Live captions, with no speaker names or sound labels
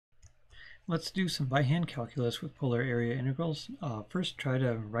Let's do some by hand calculus with polar area integrals. First, try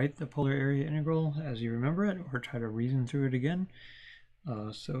to write the polar area integral as you remember it, or try to reason through it again.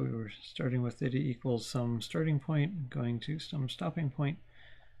 So we were starting with theta equals some starting point, going to some stopping point,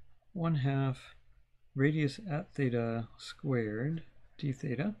 1/2 radius at theta squared d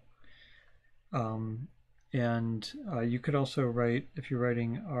theta. You could also write, if you're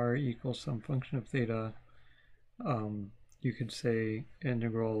writing r equals some function of theta, you could say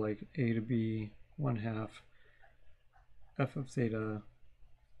integral like a to b 1/2 f of theta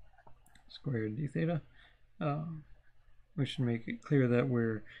squared d theta. We should make it clear that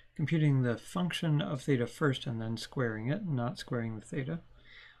we're computing the function of theta first and then squaring it, not squaring the theta.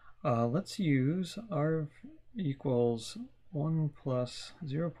 Let's use r equals 1 plus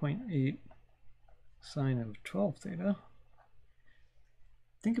 0.8 sine of 12 theta.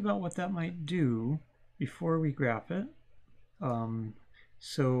 Think about what that might do before we graph it.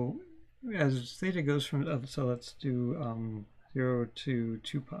 So as theta goes from, so let's do 0 to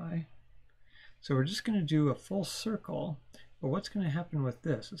 2 pi. So we're just going to do a full circle, but what's going to happen with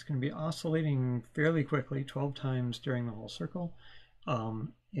this? It's going to be oscillating fairly quickly, 12 times during the whole circle,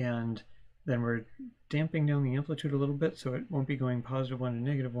 and then we're damping down the amplitude a little bit, so it won't be going +1 to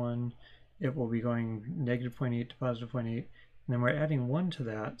 -1, it will be going -0.8 to +0.8, and then we're adding 1 to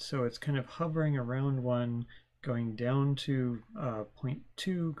that, so it's kind of hovering around 1, going down to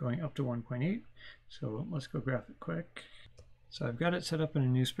 0.2, going up to 1.8. So let's go graph it quick. So I've got it set up in a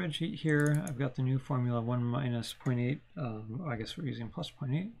new spreadsheet here. I've got the new formula 1 minus 0.8. I guess we're using plus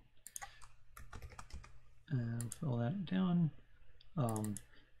 0.8. And fill that down.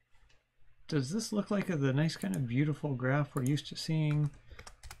 Does this look like the nice kind of beautiful graph we're used to seeing?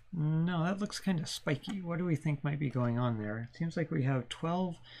 No, that looks kind of spiky. What do we think might be going on there? It seems like we have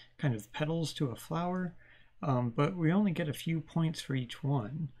 12 kind of petals to a flower, but we only get a few points for each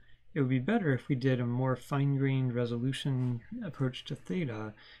one. It would be better if we did a more fine-grained resolution approach to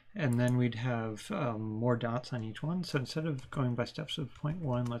theta, and then we'd have more dots on each one. So instead of going by steps of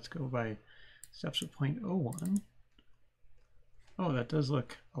 0.1, let's go by steps of 0.01. Oh, that does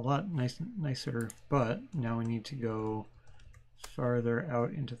look a lot nicer, but now we need to go farther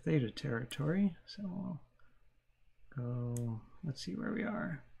out into theta territory. So we'll go, let's see where we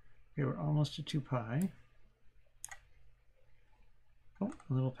are. Okay, we're almost to 2 pi. Oh,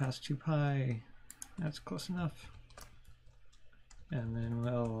 a little past 2 pi. That's close enough. And then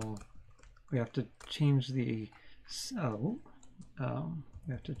we have to change the,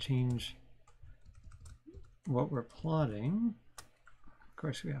 we have to change what we're plotting. Of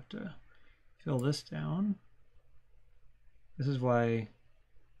course, we have to fill this down. This is why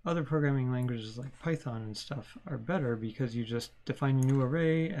other programming languages like Python and stuff are better, because you just define a new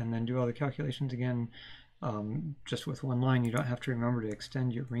array and then do all the calculations again. Just with one line, you don't have to remember to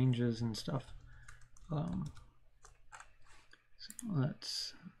extend your ranges and stuff. So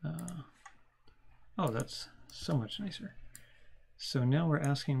let's, oh, that's so much nicer. So now we're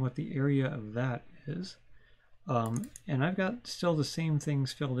asking what the area of that is. And I've got still the same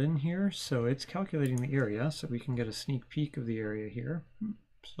things filled in here, so it's calculating the area, so we can get a sneak peek of the area here.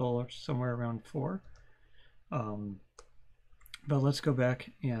 Still somewhere around 4. But let's go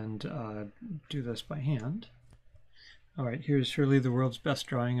back and do this by hand. All right, here's surely the world's best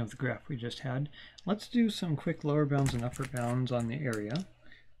drawing of the graph we just had. Let's do some quick lower bounds and upper bounds on the area.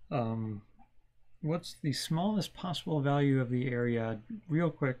 What's the smallest possible value of the area?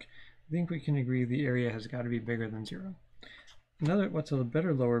 Real quick, I think we can agree the area has got to be bigger than 0. What's a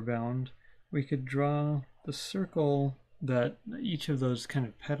better lower bound? We could draw the circle that each of those kind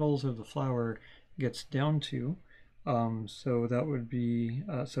of petals of the flower gets down to. So that would be,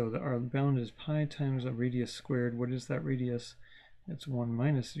 our bound is pi times a radius squared. What is that radius? It's 1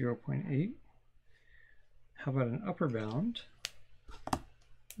 minus 0.8. How about an upper bound?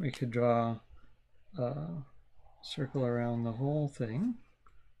 We could draw a circle around the whole thing.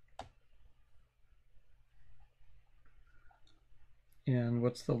 And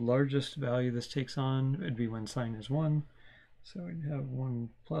what's the largest value this takes on? It'd be when sine is 1. So we'd have 1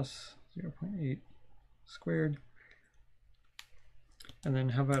 plus 0.8 squared. And then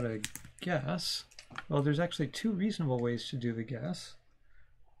how about a guess? Well, there's actually 2 reasonable ways to do the guess.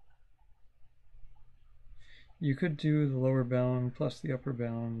 You could do the lower bound plus the upper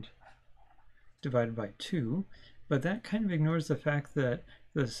bound divided by 2, but that kind of ignores the fact that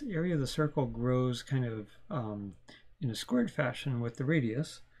this area of the circle grows kind of in a squared fashion with the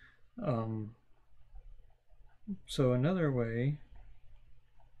radius. So another way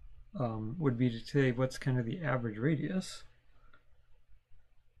would be to say what's kind of the average radius.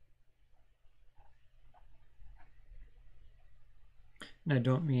 And I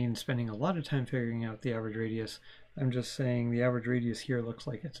don't mean spending a lot of time figuring out the average radius. I'm just saying the average radius here looks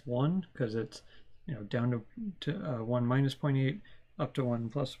like it's 1 because it's, you know, down to 1 minus 0.8 up to 1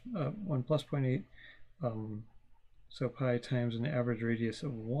 plus 0.8. So pi times an average radius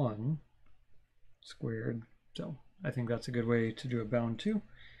of 1 squared. So I think that's a good way to do a bound too.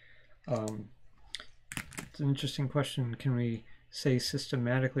 It's an interesting question. Can we say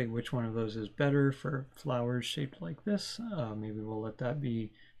systematically which one of those is better for flowers shaped like this? Maybe we'll let that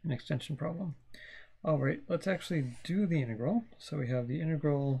be an extension problem. All right, let's actually do the integral. So we have the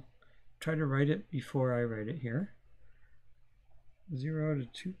integral, try to write it before I write it here. 0 to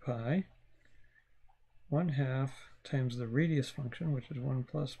 2 pi, 1/2 times the radius function, which is 1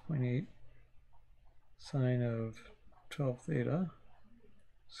 plus 0.8 sine of 12 theta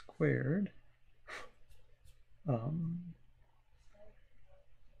squared.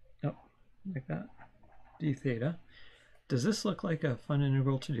 Like that, d theta. Does this look like a fun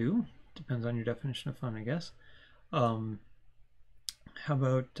integral to do? Depends on your definition of fun, I guess. How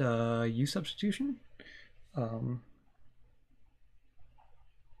about u substitution?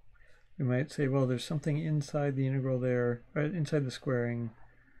 We might say, well, there's something inside the integral there, right, inside the squaring.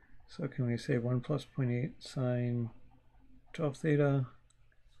 So can we say 1 plus 0.8 sine 12 theta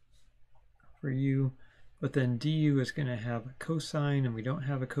for u? But then du is going to have a cosine, and we don't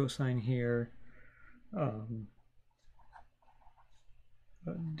have a cosine here.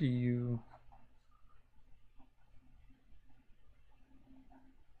 Du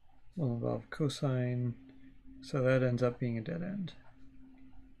will involve cosine, so that ends up being a dead end.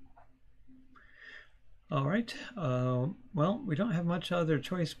 All right, well, we don't have much other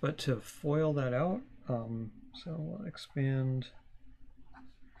choice but to FOIL that out. So we'll expand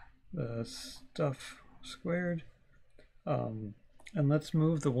the stuff squared, and let's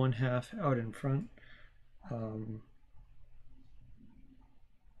move the 1/2 out in front.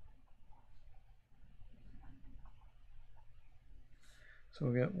 So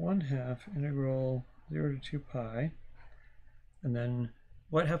we'll get 1/2 integral 0 to 2 pi, and then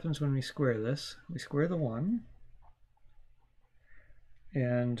what happens when we square this? We square the 1,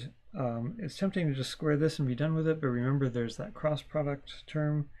 and it's tempting to just square this and be done with it, but remember there's that cross product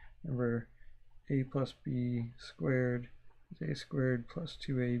term. Remember, a plus b squared is a squared plus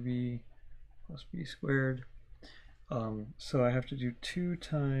 2ab plus b squared. So I have to do 2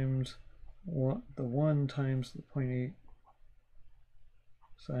 times the 1 times the 0.8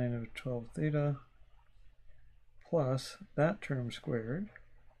 sine of 12 theta plus that term squared.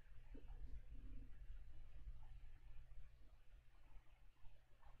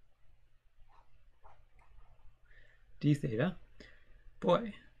 D theta.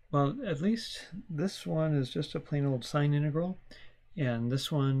 Boy, well, at least this one is just a plain old sine integral, and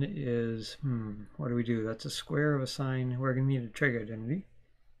this one is, what do we do? That's a square of a sine. We're going to need a trig identity.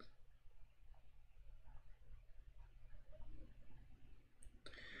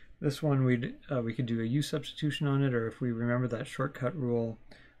 This one we could do a u substitution on it, or if we remember that shortcut rule,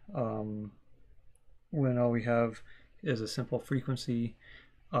 when all we have is a simple frequency,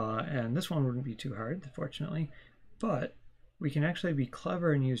 and this one wouldn't be too hard, fortunately, but we can actually be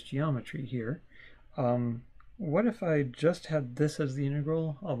clever and use geometry here. What if I just had this as the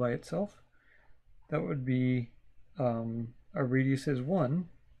integral all by itself? That would be, our radius is 1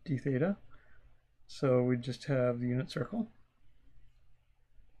 d theta, so we just have the unit circle.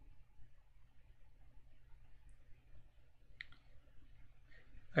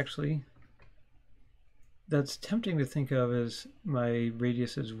 Actually, that's tempting to think of as my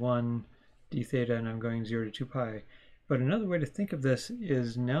radius is 1 d theta and I'm going 0 to 2 pi. But another way to think of this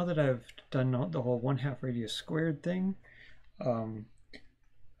is, now that I've done the whole 1/2 radius squared thing,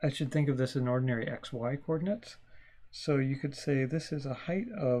 I should think of this in ordinary xy coordinates. So you could say this is a height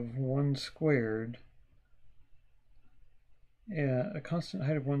of 1 squared, a constant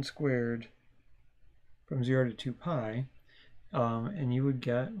height of 1 squared from 0 to 2 pi, and you would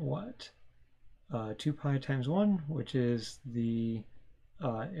get what? 2 pi times 1, which is the,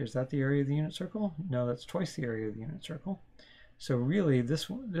 is that the area of the unit circle? No, that's twice the area of the unit circle. So really,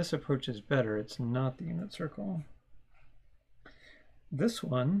 this approach is better. It's not the unit circle. This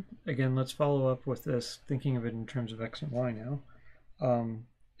one, again, let's follow up with this, thinking of it in terms of x and y now.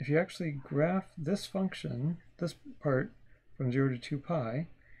 If you actually graph this function, this part from 0 to 2 pi,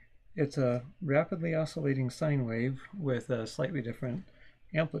 it's a rapidly oscillating sine wave with a slightly different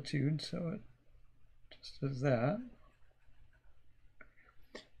amplitude, so it just does that.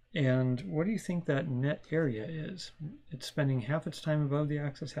 And what do you think that net area is? It's spending half its time above the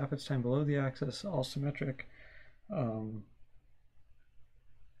axis, half its time below the axis, all symmetric.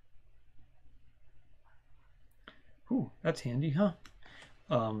 Ooh, that's handy, huh?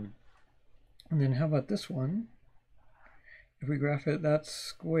 And then how about this one? If we graph it, that's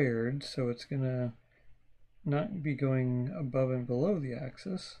squared, so it's going to not be going above and below the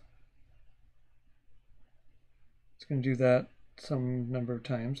axis. It's going to do that some number of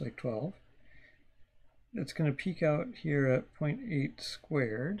times, like 12. It's going to peak out here at 0.8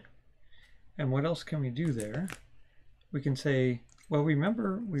 squared. And what else can we do there? We can say, well, we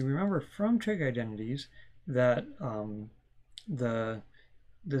remember from trig identities that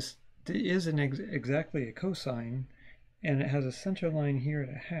this is exactly a cosine, and it has a center line here at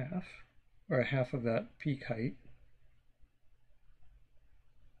a half, or a half of that peak height.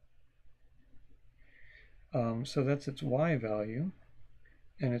 So that's its y value,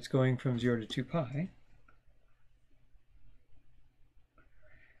 and it's going from 0 to 2 pi.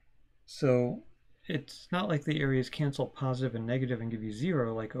 So it's not like the areas cancel positive and negative and give you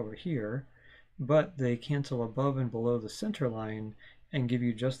 0 like over here, but they cancel above and below the center line and give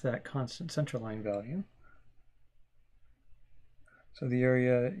you just that constant center line value. So the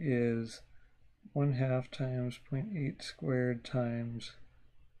area is 1/2 times 0.8 squared times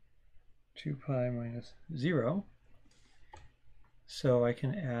 2 pi minus 0. So I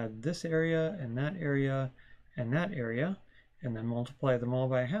can add this area and that area and that area, and then multiply them all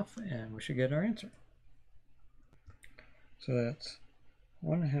by 1/2, and we should get our answer. So that's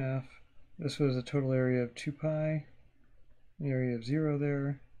 1/2. This was a total area of 2 pi, an area of 0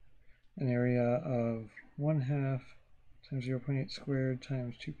 there, an area of 1/2 times 0.8 squared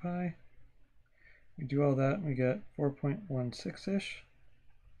times 2 pi. We do all that and we get 4.16-ish.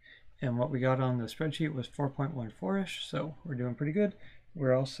 And what we got on the spreadsheet was 4.14-ish, so we're doing pretty good.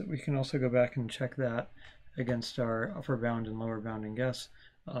 We can also go back and check that against our upper bound and lower bound and guess.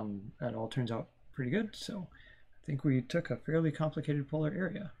 That all turns out pretty good. So I think we took a fairly complicated polar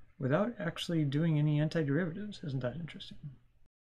area without actually doing any antiderivatives. Isn't that interesting?